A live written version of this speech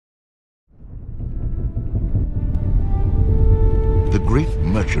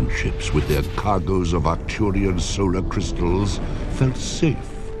merchant ships with their cargoes of Arcturian solar crystals felt safe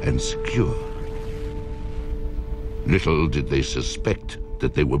and secure. Little did they suspect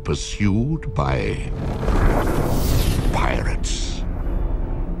that they were pursued by pirates.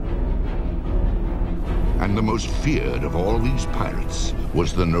 And the most feared of all these pirates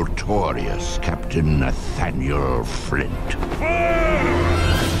was the notorious Captain Nathaniel Flint.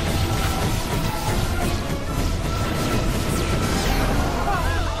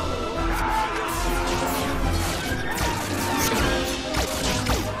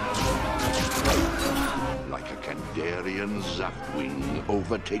 Zapwing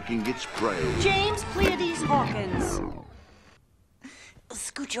overtaking its prey. James Pleiades Hawkins.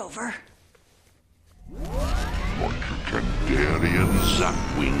 Scooch over. Like a Kandarian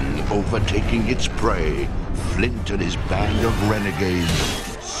Zapwing overtaking its prey, Flint and his band of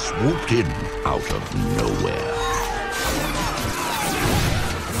renegades swooped in out of nowhere.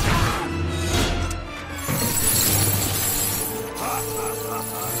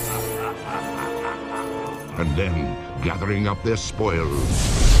 And then, gathering up their spoils,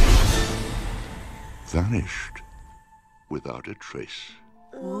 vanished without a trace.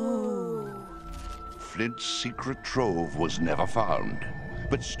 Ooh. Flint's secret trove was never found,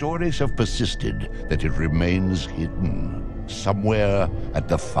 but stories have persisted that it remains hidden somewhere at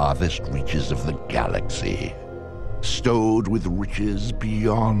the farthest reaches of the galaxy, stowed with riches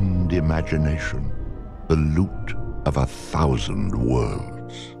beyond imagination, the loot of 1,000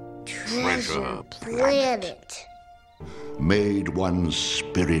 worlds. Treasure planet. Made one's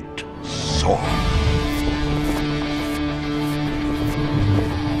spirit soar.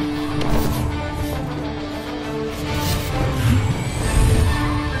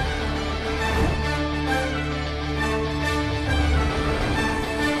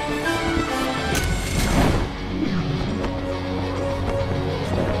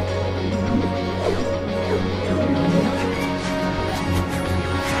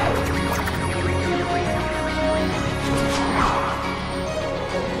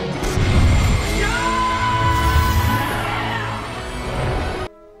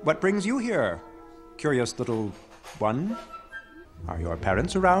 What brings you here, curious little one? Are your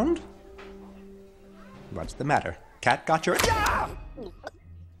parents around? What's the matter? Cat got your... Ah!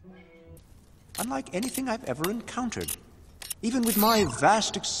 Unlike anything I've ever encountered. Even with my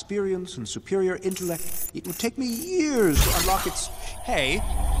vast experience and superior intellect, it would take me years to unlock its... Hey.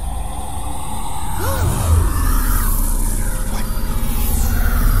 What?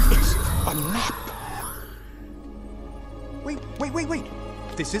 It's a map. Wait.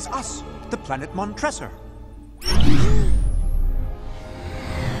 This is us, the planet Montresor.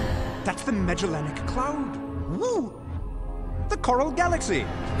 That's the Magellanic Cloud. Woo! The Coral Galaxy.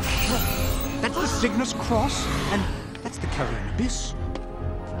 That's the Cygnus Cross, and that's the Carrion Abyss.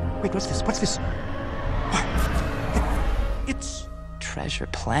 Wait, what's this? What? It's... Treasure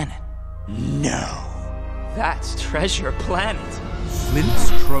Planet. No. That's Treasure Planet. Flint's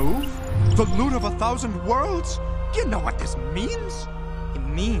Trove? The loot of 1,000 worlds? Do you know what this means? It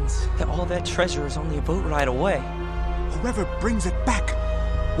means that all that treasure is only a boat ride away. Whoever brings it back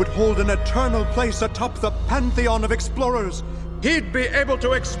would hold an eternal place atop the pantheon of explorers. He'd be able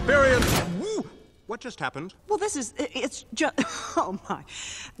to experience... Woo! What just happened? Well, it's just... Oh, my.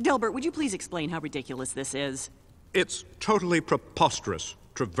 Delbert, would you please explain how ridiculous this is? It's totally preposterous,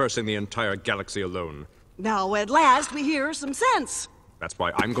 traversing the entire galaxy alone. Now, at last, we hear some sense. That's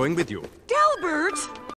why I'm going with you. Delbert!